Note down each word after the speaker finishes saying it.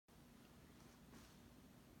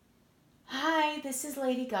This is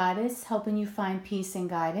Lady Goddess helping you find peace and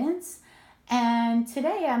guidance. And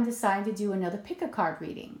today I'm deciding to do another pick a card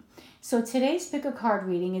reading. So today's pick a card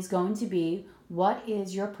reading is going to be, what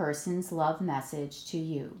is your person's love message to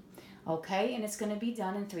you? Okay, and it's going to be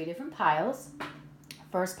done in 3 different piles.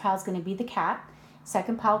 First pile is going to be the cat.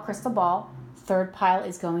 Second pile, crystal ball. Third pile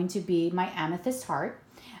is going to be my amethyst heart.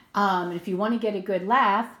 And if you want to get a good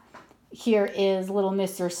laugh, here is little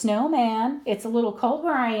Mr. Snowman. It's a little cold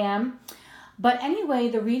where I am. But anyway,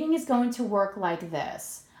 the reading is going to work like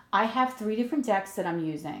this. I have 3 different decks that I'm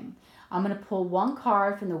using. I'm going to pull 1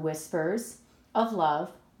 card from the Whispers of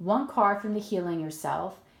Love, 1 card from the Healing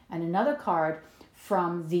Yourself, and another card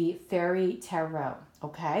from the Fairy Tarot,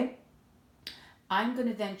 okay? I'm going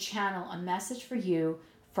to then channel a message for you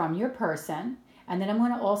from your person, and then I'm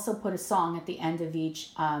going to also put a song at the end of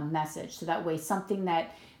each message, so that way something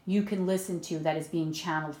that you can listen to that is being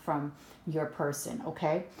channeled from your person,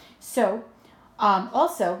 okay? So,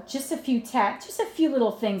 also, just a few little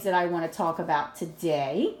things that I want to talk about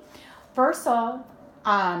today. First of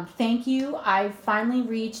all, thank you. I finally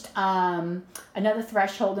reached another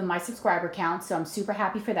threshold in my subscriber count, so I'm super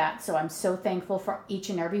happy for that. So I'm so thankful for each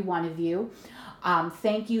and every one of you.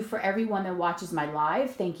 Thank you for everyone that watches my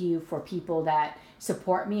live. Thank you for people that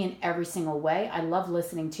support me in every single way. I love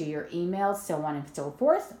listening to your emails, so on and so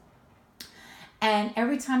forth. And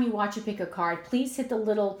every time you watch a pick a card, please hit the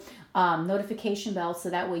little notification bell so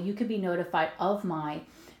that way you can be notified of my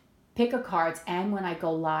pick a cards and when I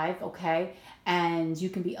go live, okay? And you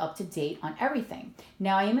can be up to date on everything.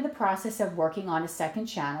 Now, I am in the process of working on a second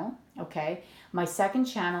channel, okay? My second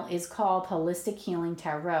channel is called Holistic Healing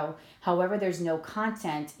Tarot. However, there's no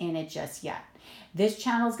content in it just yet. This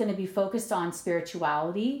channel is going to be focused on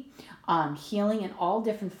spirituality, healing in all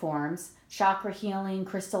different forms, chakra healing,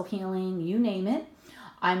 crystal healing, you name it.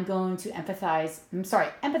 I'm going to emphasize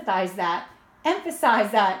that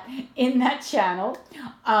in that channel.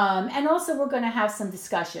 And also we're going to have some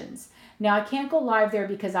discussions. Now, I can't go live there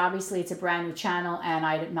because obviously it's a brand new channel and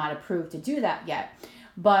I'm not approved to do that yet.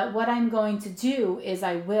 But what I'm going to do is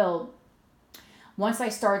I will, once I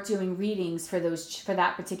start doing readings for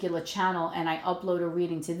that particular channel and I upload a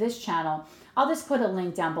reading to this channel, I'll just put a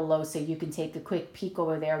link down below so you can take a quick peek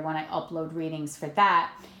over there when I upload readings for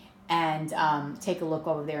that, and take a look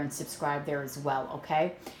over there and subscribe there as well,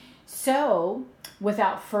 okay? So,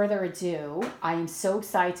 without further ado, I am so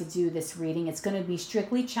excited to do this reading. It's going to be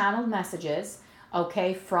strictly channeled messages,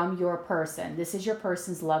 okay, from your person. This is your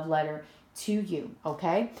person's love letter to you,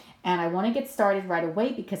 okay? And I want to get started right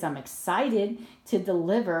away because I'm excited to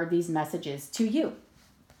deliver these messages to you.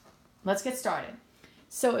 Let's get started.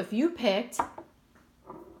 So if you picked,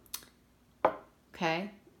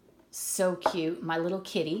 okay, so cute, my little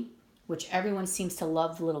kitty, which everyone seems to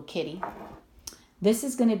love the little kitty. This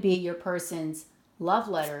is going to be your person's love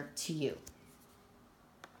letter to you.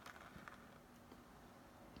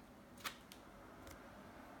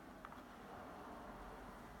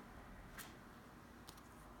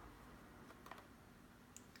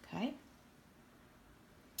 Okay.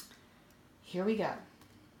 Here we go.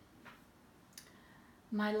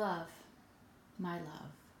 My love,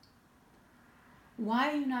 why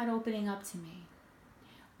are you not opening up to me?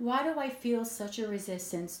 Why do I feel such a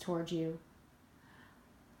resistance toward you?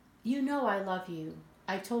 You know I love you.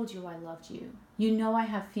 I told you I loved you. You know I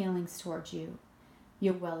have feelings towards you.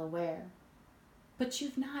 You're well aware. But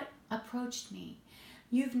you've not approached me.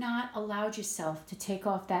 You've not allowed yourself to take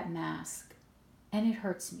off that mask. And it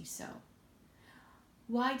hurts me so.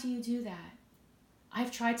 Why do you do that?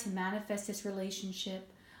 I've tried to manifest this relationship.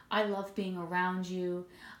 I love being around you.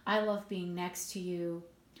 I love being next to you.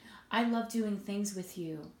 I love doing things with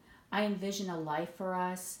you. I envision a life for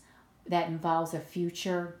us that involves a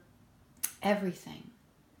future, everything.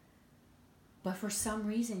 But for some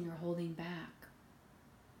reason, you're holding back.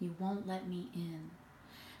 You won't let me in.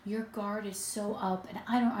 Your guard is so up, and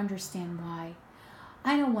I don't understand why.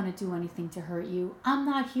 I don't want to do anything to hurt you. I'm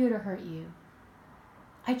not here to hurt you.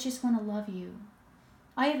 I just want to love you.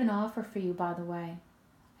 I have an offer for you, by the way.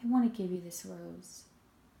 I want to give you this rose.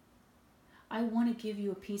 I want to give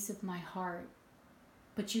you a piece of my heart,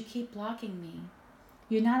 but you keep blocking me.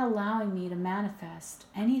 You're not allowing me to manifest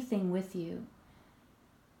anything with you.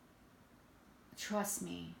 Trust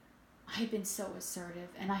me, I've been so assertive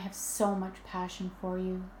and I have so much passion for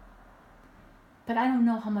you. But I don't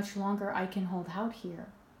know how much longer I can hold out here.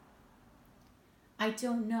 I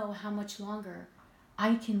don't know how much longer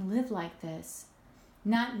I can live like this,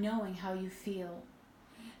 not knowing how you feel.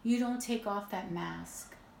 You don't take off that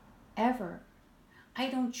mask, ever. I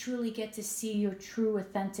don't truly get to see your true,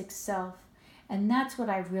 authentic self, and that's what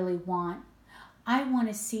I really want. I want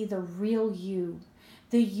to see the real you,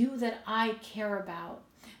 the you that I care about,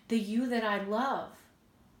 the you that I love.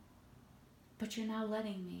 But you're not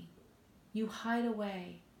letting me. You hide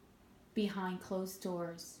away behind closed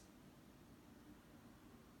doors.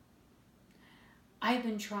 I've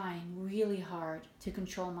been trying really hard to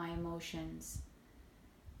control my emotions,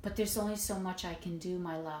 but there's only so much I can do,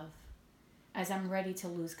 my love, as I'm ready to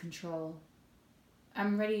lose control.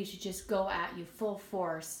 I'm ready to just go at you full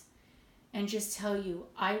force and just tell you,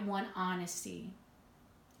 I want honesty.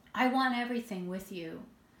 I want everything with you.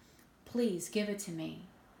 Please give it to me.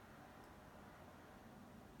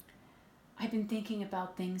 I've been thinking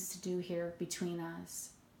about things to do here between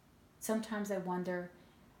us. Sometimes I wonder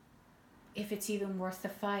if it's even worth the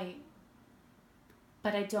fight.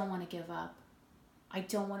 But I don't want to give up. I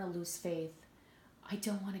don't want to lose faith. I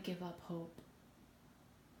don't want to give up hope.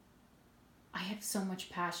 I have so much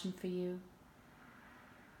passion for you.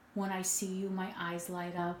 When I see you, my eyes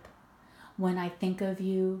light up. When I think of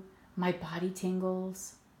you, my body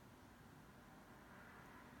tingles.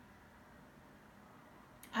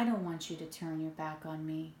 I don't want you to turn your back on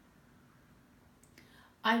me.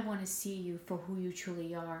 I want to see you for who you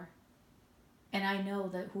truly are. And I know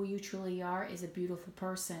that who you truly are is a beautiful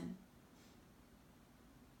person.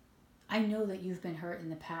 I know that you've been hurt in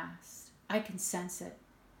the past. I can sense it.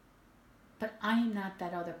 But I am not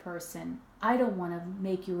that other person. I don't want to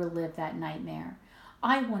make you relive that nightmare.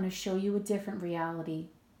 I want to show you a different reality.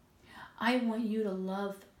 I want you to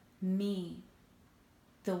love me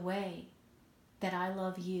the way that I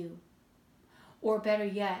love you. Or better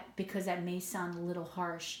yet, because that may sound a little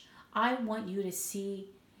harsh, I want you to see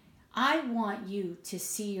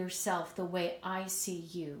yourself the way I see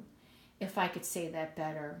you, if I could say that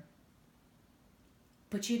better.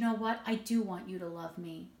 But you know what? I do want you to love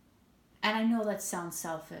me. And I know that sounds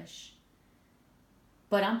selfish,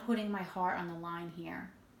 but I'm putting my heart on the line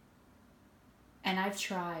here. And I've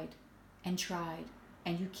tried, and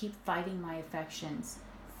you keep fighting my affections,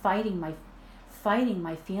 fighting my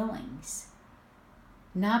feelings,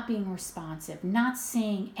 not being responsive, not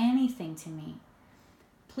saying anything to me.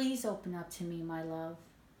 Please open up to me, my love.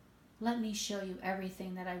 Let me show you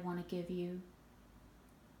everything that I want to give you.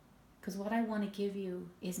 Because what I want to give you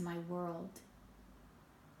is my world.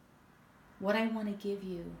 What I want to give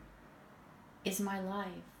you is my life.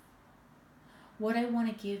 What I want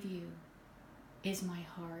to give you is my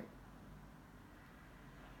heart.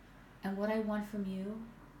 And what I want from you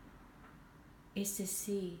is to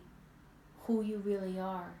see who you really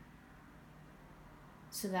are.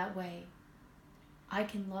 So that way, I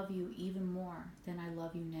can love you even more than I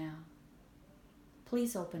love you now.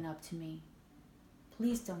 Please open up to me.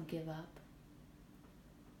 Please don't give up.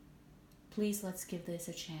 Please, let's give this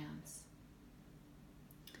a chance.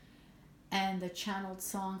 And the channeled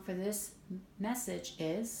song for this message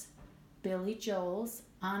is Billy Joel's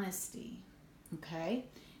Honesty. Okay?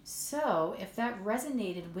 So, if that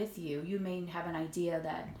resonated with you, you may have an idea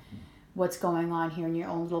that what's going on here in your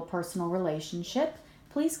own little personal relationship.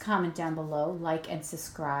 Please comment down below, like and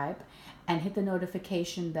subscribe, and hit the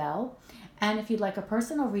notification bell. And if you'd like a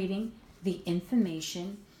personal reading, the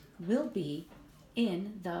information will be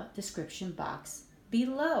in the description box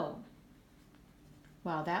below.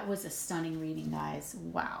 Wow, that was a stunning reading, guys.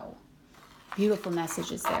 Wow. Beautiful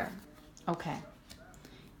messages there. Okay.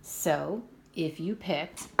 So, if you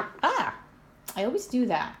picked... I always do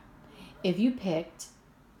that. If you picked...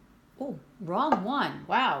 Oh, wrong one.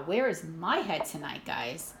 Wow, where is my head tonight,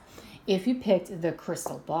 guys? If you picked the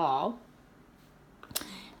crystal ball,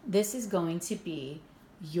 this is going to be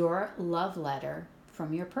your love letter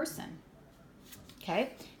from your person.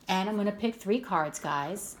 Okay? And I'm going to pick 3 cards,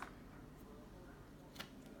 guys.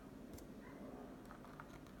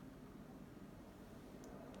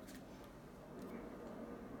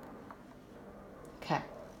 Okay.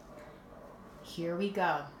 Here we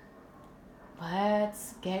go.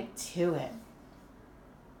 Let's get to it.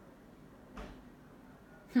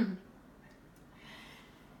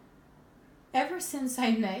 Ever since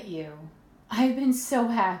I met you, I've been so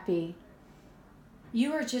happy.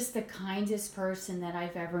 You are just the kindest person that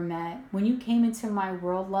I've ever met. When you came into my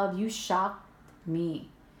world, love, you shocked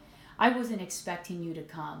me. I wasn't expecting you to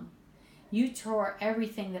come. You tore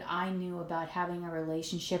everything that I knew about having a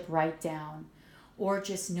relationship right down, or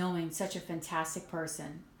just knowing such a fantastic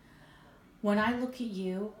person. When I look at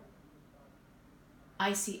you,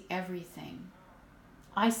 I see everything.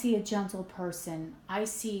 I see a gentle person. I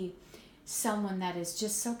see someone that is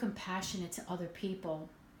just so compassionate to other people.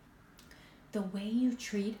 The way you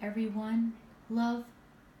treat everyone, love,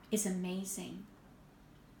 is amazing.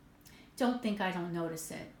 Don't think I don't notice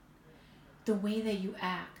it. the way that you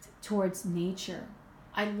act towards nature.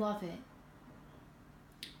 I love it.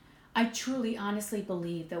 I truly, honestly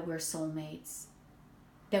believe that we're soulmates,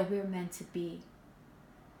 that we're meant to be.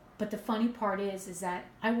 But the funny part is that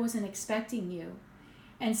I wasn't expecting you.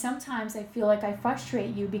 And sometimes I feel like I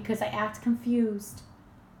frustrate you because I act confused.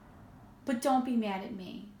 But don't be mad at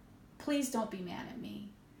me. Please don't be mad at me.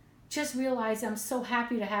 Just realize I'm so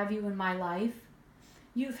happy to have you in my life.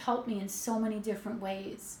 You've helped me in so many different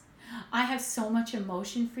ways. I have so much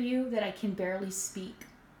emotion for you that I can barely speak.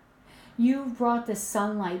 You've brought the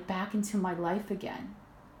sunlight back into my life again.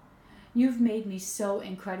 You've made me so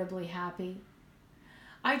incredibly happy.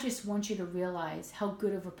 I just want you to realize how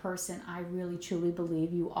good of a person I really truly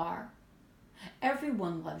believe you are.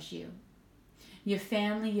 Everyone loves you. Your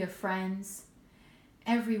family, your friends,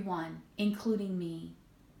 everyone, including me.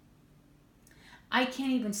 I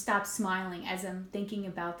can't even stop smiling as I'm thinking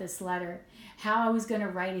about this letter, how I was going to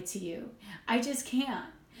write it to you. I just can't,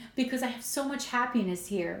 because I have so much happiness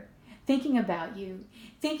here, thinking about you,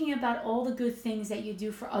 thinking about all the good things that you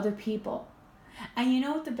do for other people. And you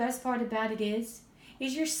know what the best part about it is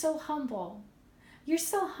you're so humble. You're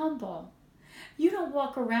so humble. You don't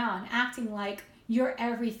walk around acting like you're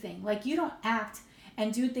everything. Like you don't act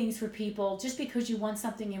and do things for people just because you want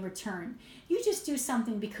something in return. You just do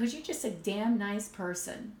something because you're just a damn nice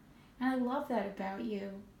person. And I love that about you.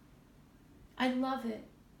 I love it.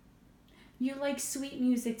 You're like sweet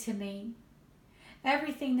music to me.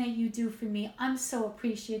 Everything that you do for me, I'm so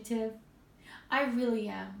appreciative. I really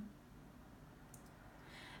am.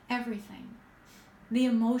 Everything. The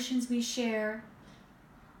emotions we share,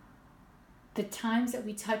 the times that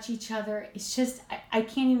we touch each other, it's just, I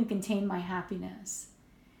can't even contain my happiness.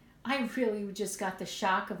 I really just got the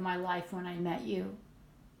shock of my life when I met you.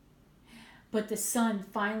 But the sun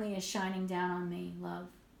finally is shining down on me, love.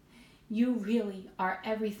 You really are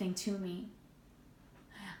everything to me.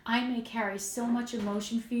 I may carry so much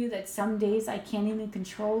emotion for you that some days I can't even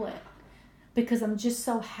control it because I'm just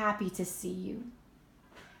so happy to see you.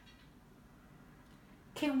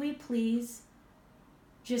 Can we please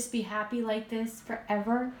just be happy like this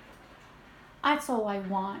forever? That's all I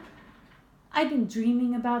want. I've been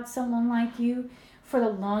dreaming about someone like you for the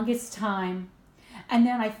longest time. And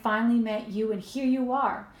then I finally met you, and here you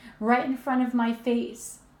are, right in front of my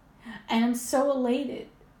face. And I'm so elated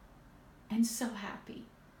and so happy.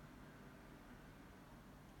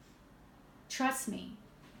 Trust me,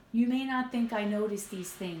 you may not think I notice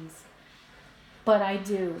these things, but I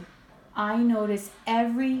do. I notice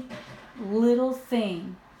every little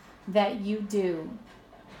thing that you do,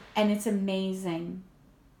 and it's amazing.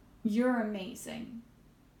 You're amazing.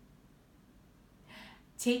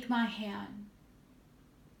 Take my hand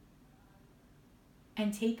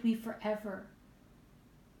and take me forever,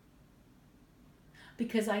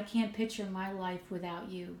 because I can't picture my life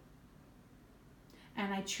without you.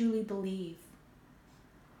 And I truly believe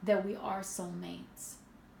that we are soulmates,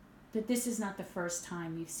 that this is not the first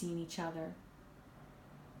time you've seen each other.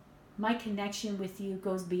 My connection with you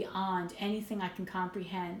goes beyond anything I can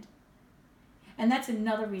comprehend. And that's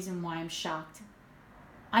another reason why I'm shocked.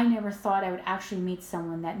 I never thought I would actually meet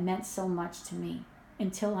someone that meant so much to me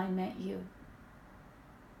until I met you.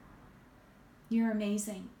 You're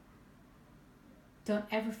amazing. Don't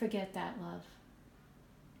ever forget that, love.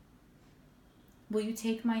 Will you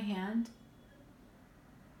take my hand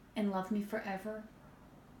and love me forever,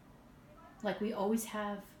 like we always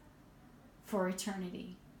have for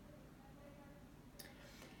eternity?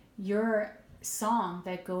 Your song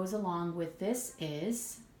that goes along with this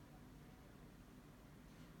is,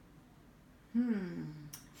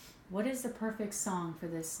 what is the perfect song for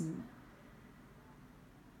this?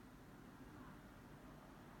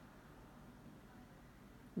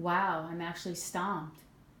 Wow, I'm actually stumped.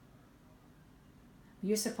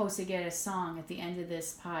 You're supposed to get a song at the end of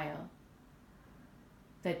this pile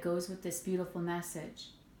that goes with this beautiful message.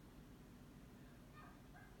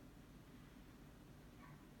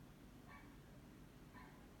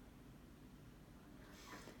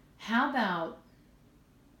 How about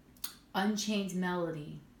Unchained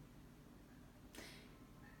Melody?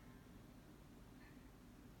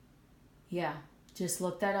 Yeah, just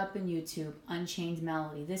look that up in YouTube, Unchained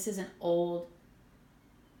Melody. This is an old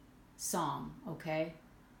song, okay?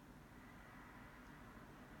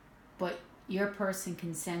 But your person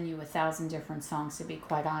can send you 1,000 different songs, to be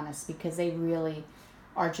quite honest, because they really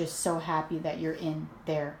are just so happy that you're in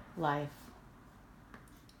their life.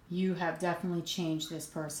 You have definitely changed this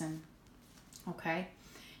person, okay?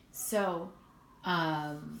 So,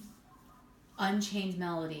 Unchained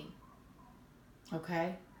Melody,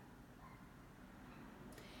 okay?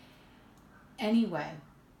 Anyway,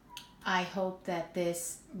 I hope that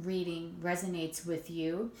this reading resonates with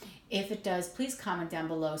you. If it does, please comment down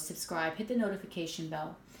below, subscribe, hit the notification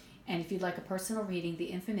bell. And if you'd like a personal reading, the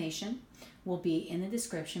information will be in the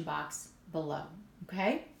description box below.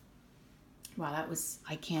 Okay? Wow, that was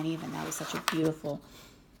such a beautiful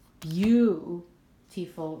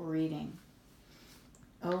reading.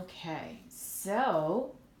 Okay,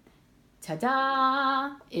 so,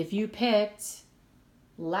 ta-da! If you picked,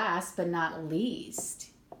 last but not least,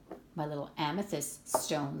 my little amethyst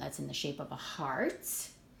stone that's in the shape of a heart,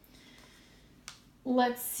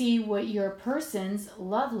 let's see what your person's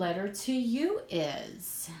love letter to you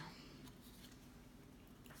is.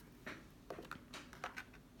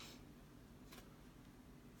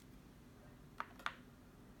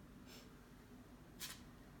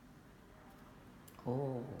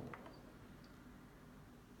 Oh.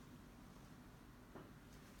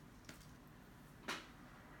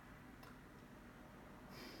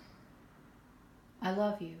 I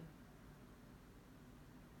love you.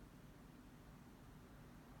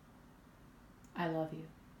 I love you.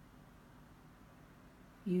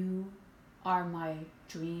 You are my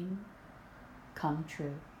dream come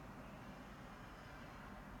true.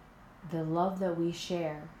 The love that we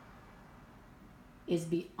share is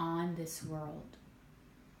beyond this world.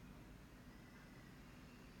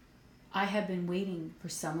 I have been waiting for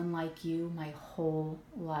someone like you my whole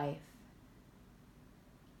life.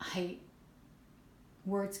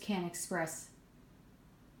 Words can't express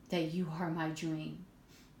that you are my dream.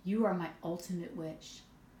 You are my ultimate wish.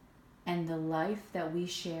 And the life that we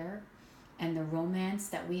share and the romance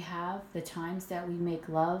that we have, the times that we make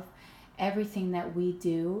love, everything that we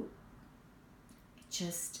do,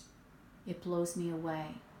 it blows me away.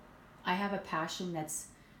 I have a passion that's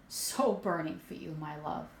so burning for you, my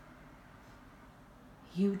love.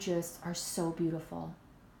 You just are so beautiful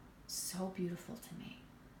to me.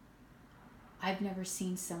 I've never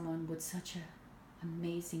seen someone with such an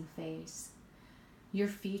amazing face. Your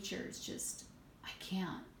features I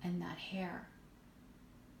can't, and that hair.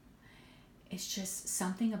 It's just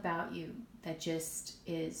something about you that just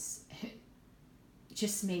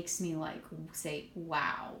makes me say,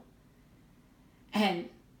 wow. And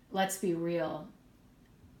let's be real,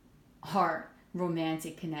 our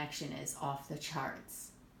romantic connection is off the charts.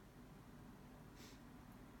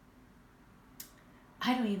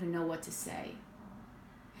 I don't even know what to say.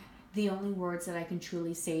 The only words that I can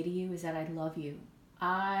truly say to you is that I love you.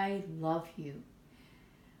 I love you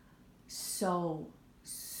so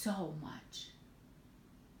much.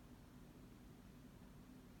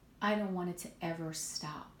 I don't want it to ever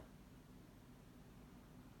stop.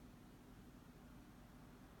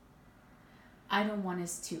 I don't want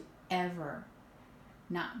us to ever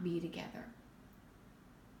not be together.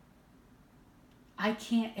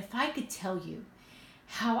 If I could tell you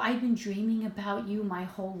how I've been dreaming about you my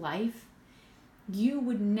whole life, you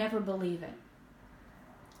would never believe it.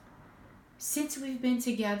 Since we've been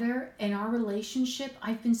together in our relationship,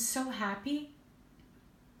 I've been so happy.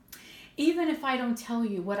 Even if I don't tell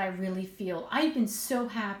you what I really feel, I've been so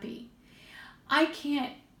happy. I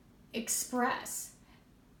can't express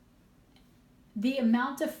the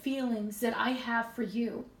amount of feelings that I have for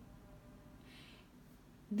you.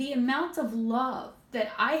 The amount of love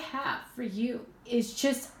that I have for you is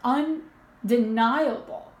just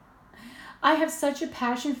undeniable. I have such a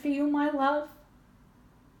passion for you, my love.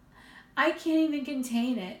 I can't even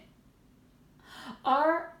contain it.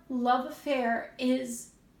 Our love affair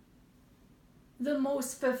is the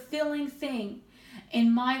most fulfilling thing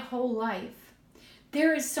in my whole life.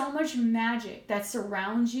 There is so much magic that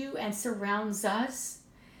surrounds you and surrounds us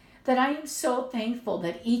that I am so thankful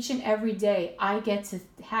that each and every day I get to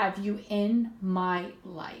have you in my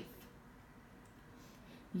life.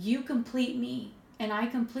 You complete me and I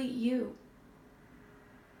complete you.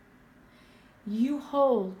 You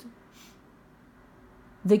hold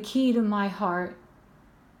the key to my heart.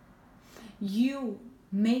 You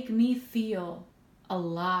make me feel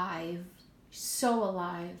alive, so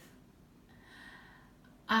alive.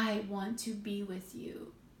 I want to be with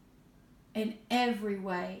you in every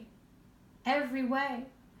way. Every way.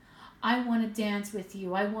 I want to dance with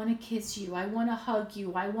you. I want to kiss you. I want to hug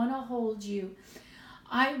you. I want to hold you.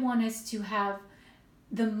 I want us to have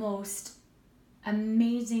the most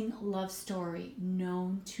amazing love story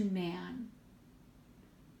known to man.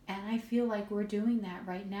 And I feel like we're doing that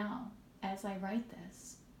right now as I write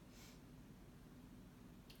this.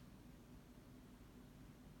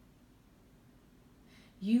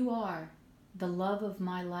 You are the love of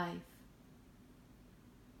my life.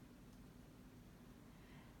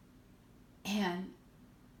 And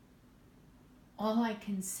all I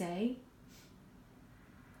can say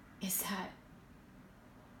is that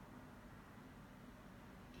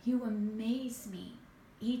you amaze me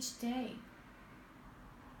each day.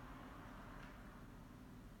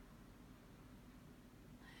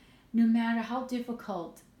 No matter how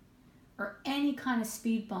difficult or any kind of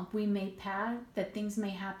speed bump we may pass, that things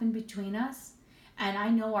may happen between us, and I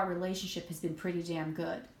know our relationship has been pretty damn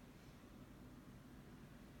good.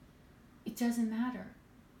 It doesn't matter,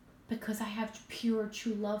 because I have pure,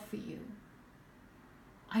 true love for you.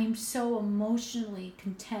 I am so emotionally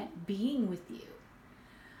content being with you.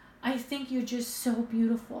 I think you're just so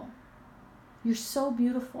beautiful. You're so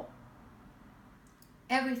beautiful.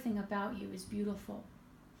 Everything about you is beautiful.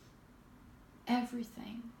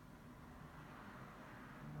 Everything.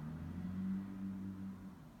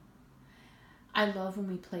 I love when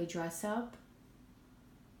we play dress up.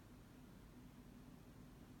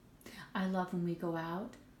 I love when we go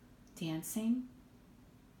out dancing.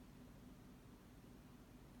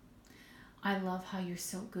 I love how you're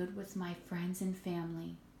so good with my friends and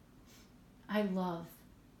family. I love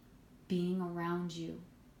being around you.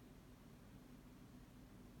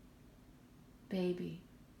 Baby,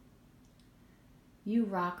 you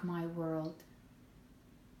rock my world.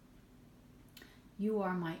 You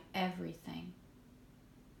are my everything.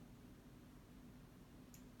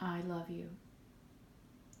 I love you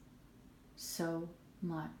so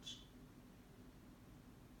much.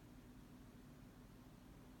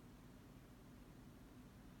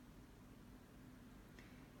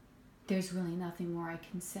 There's really nothing more I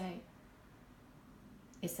can say.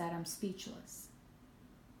 It's that I'm speechless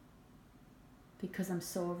because I'm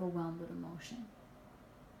so overwhelmed with emotion.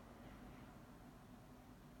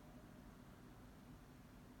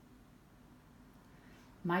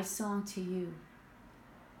 My song to you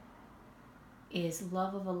is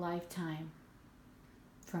Love of a Lifetime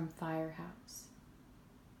from Firehouse.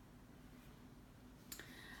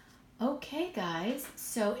 Okay, guys,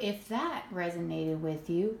 so if that resonated with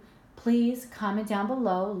you, please comment down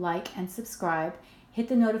below, like and subscribe. Hit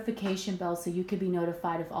the notification bell so you can be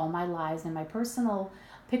notified of all my lives and my personal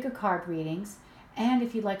pick-a-card readings. And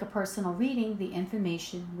if you'd like a personal reading, the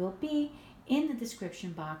information will be in the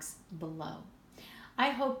description box below.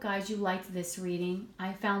 I hope, guys, you liked this reading.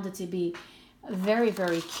 I found it to be very,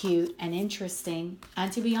 very cute and interesting.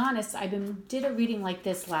 And to be honest, I did a reading like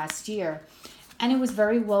this last year, and it was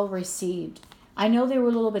very well received. I know they were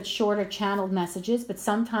a little bit shorter channeled messages, but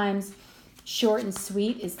sometimes short and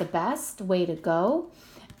sweet is the best way to go.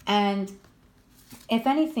 And if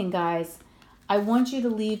anything, guys, I want you to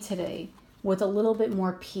leave today with a little bit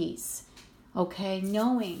more peace, okay?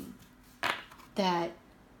 Knowing that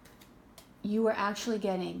you are actually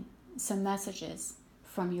getting some messages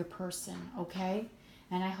from your person, okay?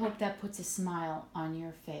 And I hope that puts a smile on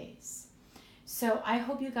your face. So I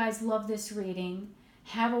hope you guys love this reading.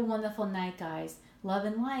 Have a wonderful night, guys. Love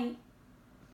and light.